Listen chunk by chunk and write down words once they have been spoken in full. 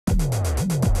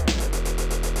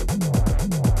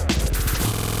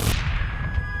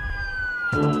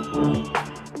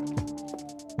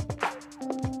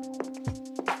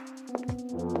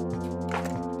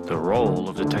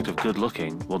good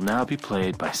looking will now be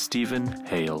played by Stephen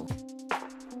Hale.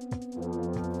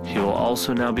 He will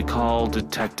also now be called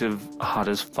Detective Hot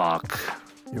as Fuck.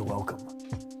 You're welcome.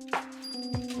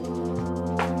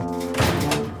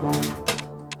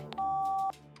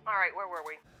 All right, where were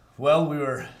we? Well, we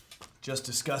were just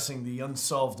discussing the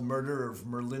unsolved murder of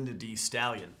Merlinda D.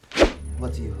 Stallion.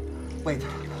 What are you? Wait,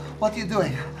 what are you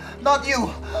doing? Not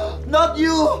you! Not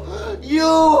you!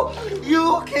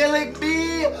 You killing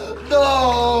me!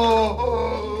 No!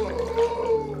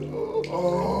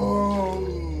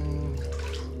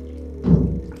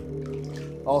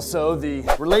 Also, the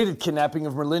related kidnapping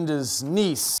of Merlinda's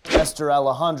niece, Esther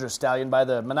Alejandra Stallion, by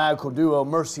the maniacal duo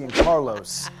Mercy and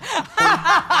Carlos.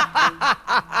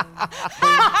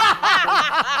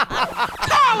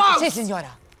 Sí, señora.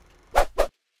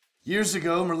 Years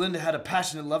ago, Merlinda had a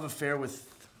passionate love affair with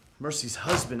Mercy's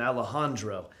husband,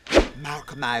 Alejandro.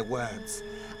 Mark my words.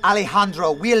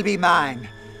 Alejandro will be mine.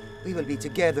 We will be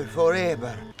together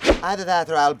forever. Either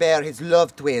that or I'll bear his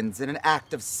love twins in an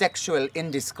act of sexual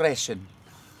indiscretion.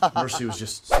 Mercy was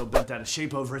just so bent out of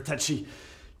shape over it that she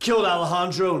killed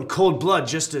Alejandro in cold blood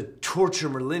just to torture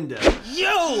Merlinda.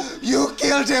 You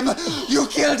killed him! You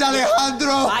killed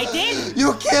Alejandro! I did!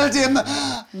 You killed him!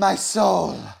 My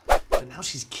soul. And now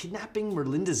she's kidnapping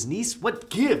Merlinda's niece? What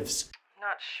gives?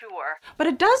 Not sure. But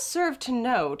it does serve to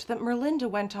note that Merlinda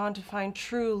went on to find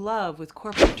true love with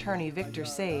corporate attorney Victor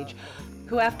Sage,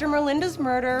 who after Merlinda's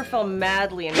murder fell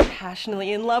madly and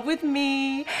passionately in love with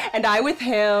me, and I with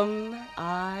him.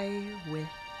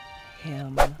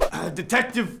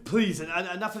 Detective, please,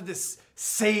 enough of this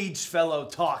sage fellow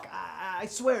talk. I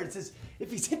swear it's as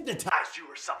if he's hypnotized you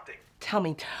or something. Tell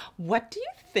me, what do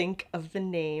you think of the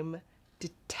name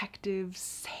Detective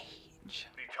Sage?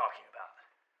 What are you talking about?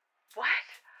 What?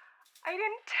 I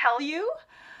didn't tell you?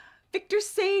 Victor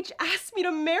Sage asked me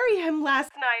to marry him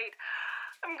last night.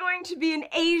 I'm going to be an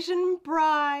Asian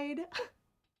bride.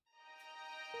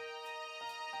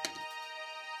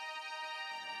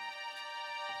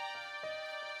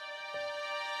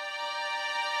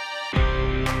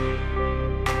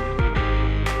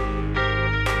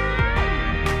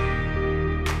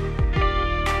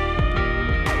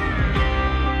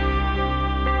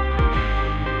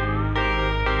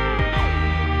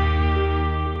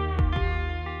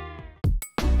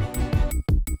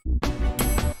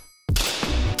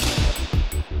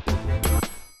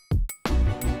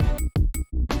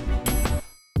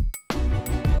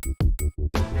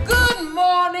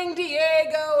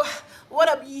 Diego, what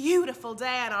a beautiful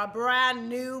day in our brand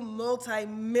new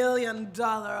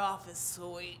multi-million-dollar office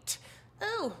suite.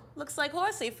 Oh, looks like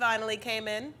Horsey finally came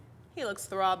in. He looks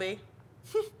throbby.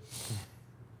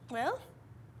 Well,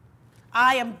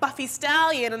 I am Buffy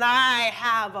Stallion and I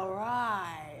have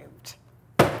arrived.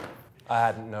 I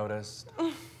hadn't noticed.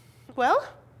 Well,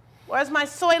 where's my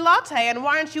soy latte and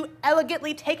why aren't you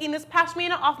elegantly taking this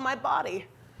pashmina off my body?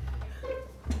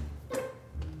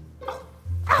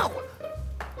 Ow!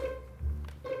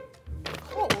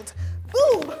 Cold.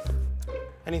 Boom!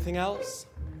 Anything else?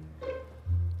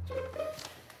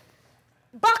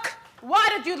 Buck, why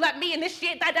did you let me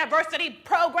initiate that diversity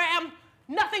program?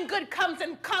 Nothing good comes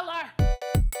in color.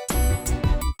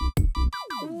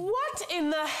 What in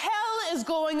the hell is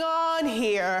going on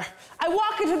here? I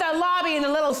walk into that lobby and the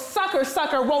little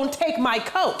sucker won't take my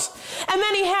coat. And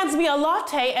then he hands me a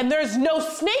latte and there's no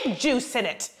snake juice in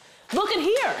it. Look at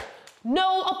here.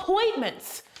 No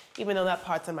appointments, even though that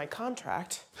part's in my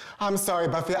contract. I'm sorry,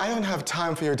 Buffy, I don't have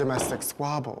time for your domestic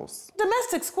squabbles.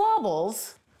 Domestic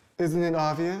squabbles? Isn't it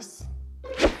obvious?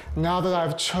 Now that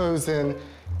I've chosen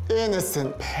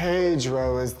innocent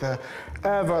Pedro as the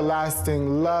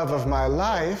everlasting love of my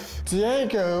life,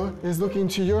 Diego is looking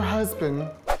to your husband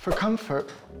for comfort.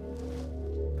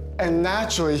 And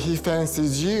naturally, he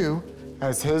fancies you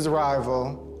as his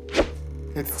rival.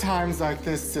 It's times like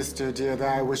this, sister dear,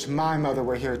 that I wish my mother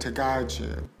were here to guide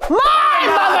you. My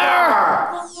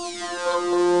mother!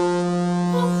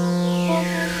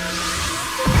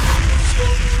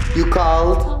 You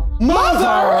called?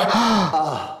 Mother!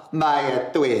 Oh, my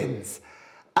twins.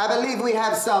 I believe we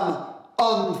have some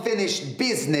unfinished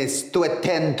business to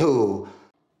attend to.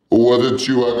 Wouldn't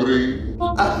you agree?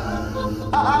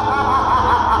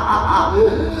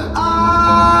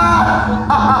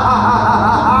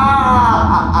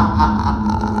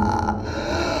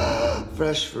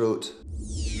 Fresh fruit.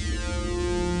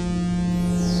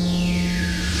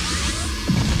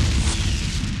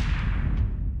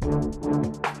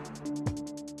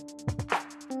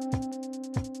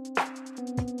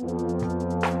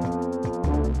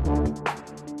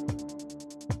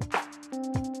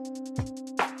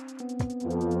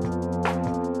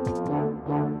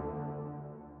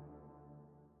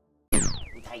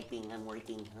 typing, I'm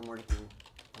working,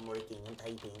 I'm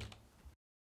typing.